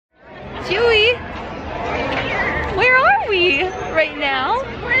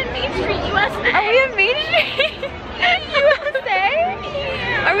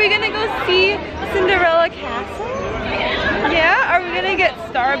see Cinderella Castle? Yeah? Are we gonna get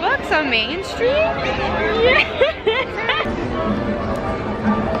Starbucks on Main Street?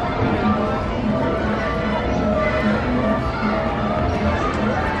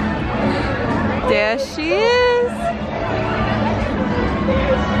 There she is.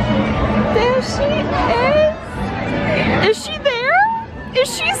 There she is. Is she there? Is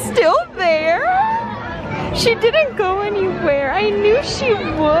she still there? She didn't go anywhere. I knew she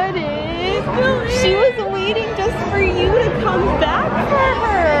wouldn't. She was waiting just for you to come back for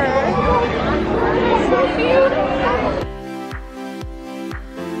her. So beautiful.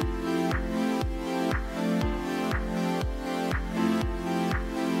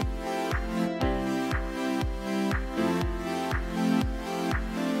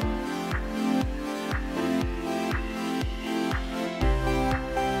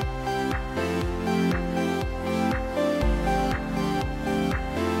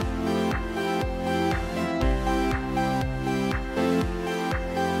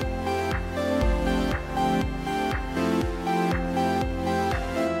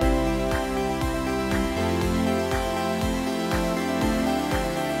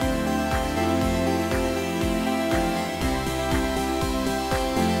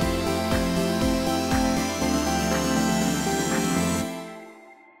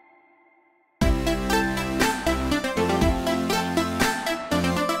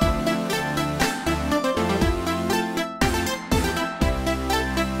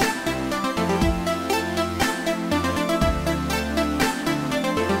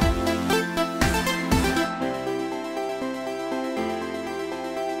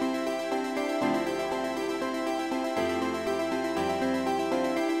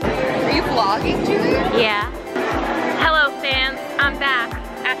 Vlogging, Julia? Yeah. Hello fans, I'm back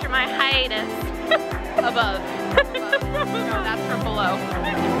after my hiatus. Above. No, that's from below.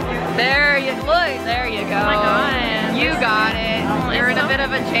 There you look. There you go. Oh my god. You got it. Oh, you're in a bit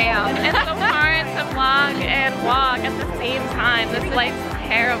of a jam. It's so hard to vlog and walk at the same time. This life's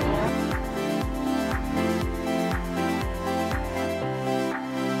terrible.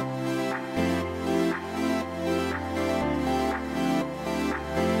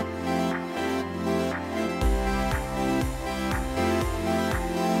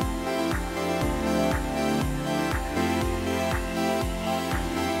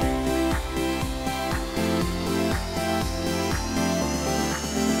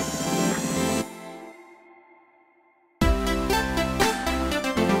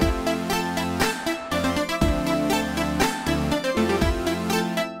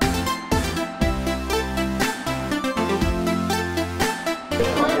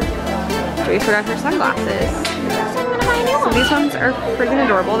 We forgot her sunglasses. So these ones are freaking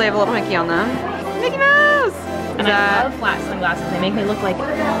adorable. They have a little Mickey on them. Mickey Mouse! And I love flat sunglasses. They make me look like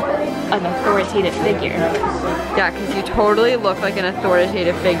an authoritative figure. Yeah, because you totally look like an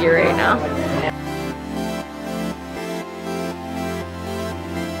authoritative figure right now.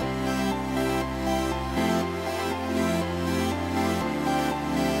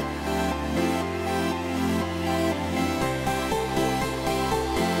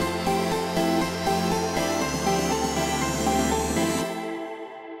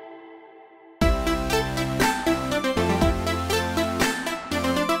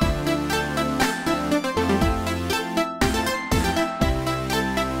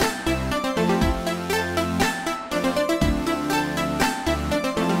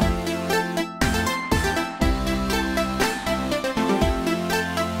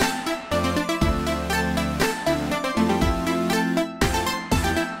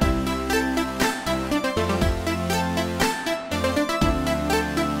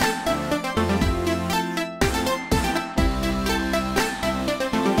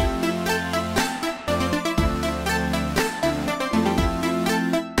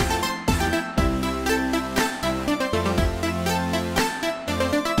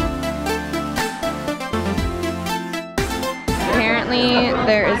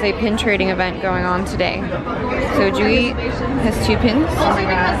 There is a pin trading event going on today. So Julie has 2 pins.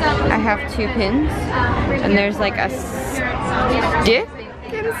 I have 2 pins. And there's like a stick?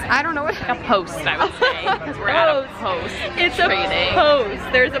 I don't know what. A post, I would say. Because we're at a post. It's trading. A post.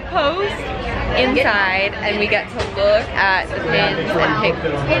 There's a post inside and we get to look at the pins and pick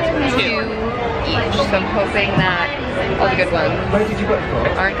 2 each. So I'm hoping that all the good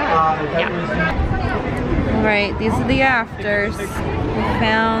ones aren't gone. Yeah. Alright, these are the afters. We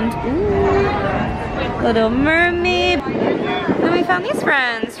found Little Mermaid. Then we found these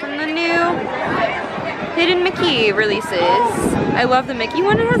friends from the new Hidden Mickey releases. I love the Mickey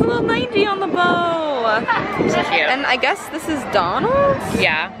one. It has a little 90 on the bow. So cute. And I guess this is Donald's?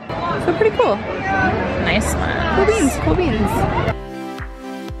 Yeah. So pretty cool. Nice one. Cool beans, cool beans.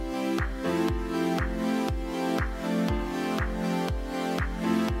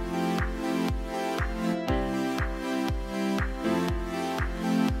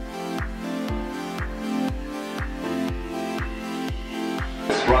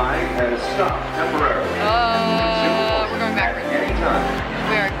 This ride has stopped temporarily. We're going backwards. Anytime.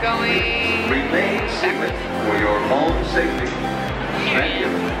 We are going Remain seated for your own safety. Thank you.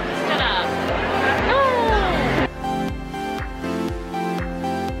 Stood up.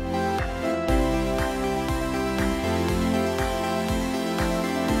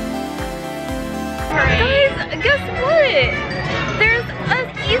 Guys, guess what? There's an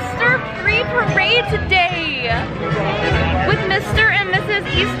Easter free parade today with Mr. and Mrs.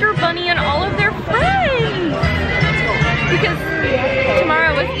 Easter Bunny and all of their friends. Because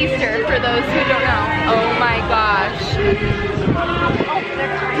tomorrow is Easter, for those who don't know. Oh my gosh.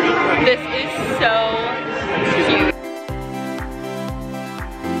 This is so cute.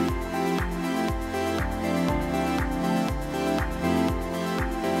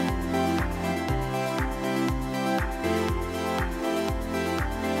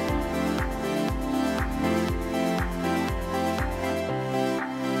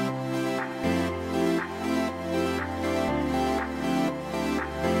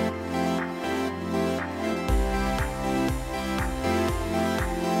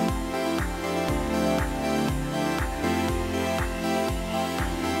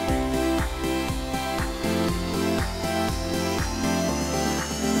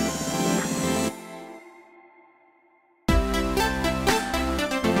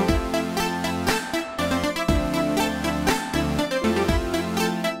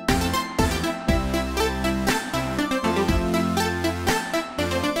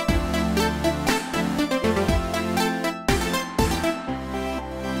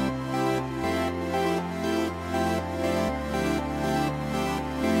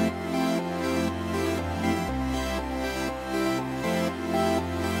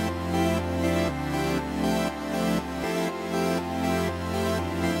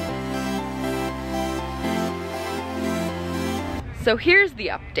 So here's the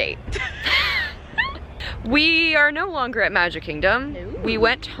update. We are no longer at Magic Kingdom. No. We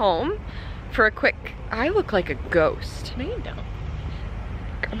went home for a quick, I look like a ghost. No, you don't.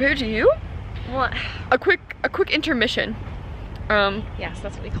 Compared to you? What? A quick intermission. Yes,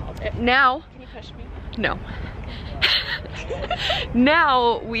 that's what we called it. Now, Can you push me? no.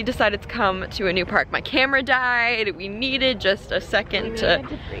 Now we decided to come to a new park. My camera died. We needed just a second to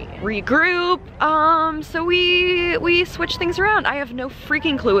regroup. So we switched things around. I have no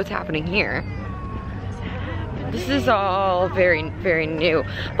freaking clue what's happening here. This is all very, very new.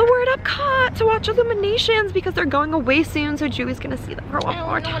 But we're at Epcot to watch Illuminations because they're going away soon, so Julie's gonna see them for one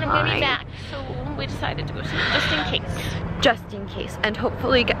more time. I'm gonna be back, so we decided to go see it just in case. Just in case, and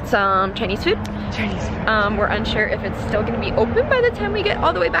hopefully get some Chinese food. Chinese food. We're unsure if it's still gonna be open by the time we get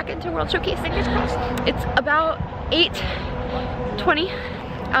all the way back into World Showcase. Fingers crossed. It's about 8:20.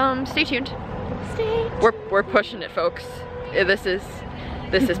 Stay tuned. Stay. We're pushing it, folks. This is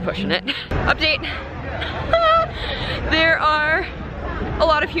pushing it. Update. There are a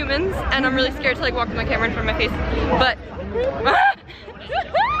lot of humans, and I'm really scared to like walk with my camera in front of my face. But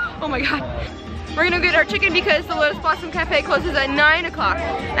oh my god. We're gonna get our chicken because the Lotus Blossom Cafe closes at 9 o'clock.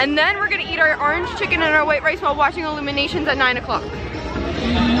 And then we're gonna eat our orange chicken and our white rice while watching Illuminations at 9 o'clock.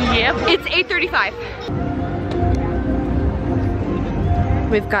 Yep. It's 8:35.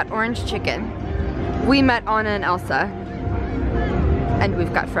 We've got orange chicken. We met Anna and Elsa. And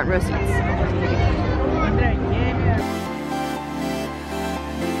we've got front row seats.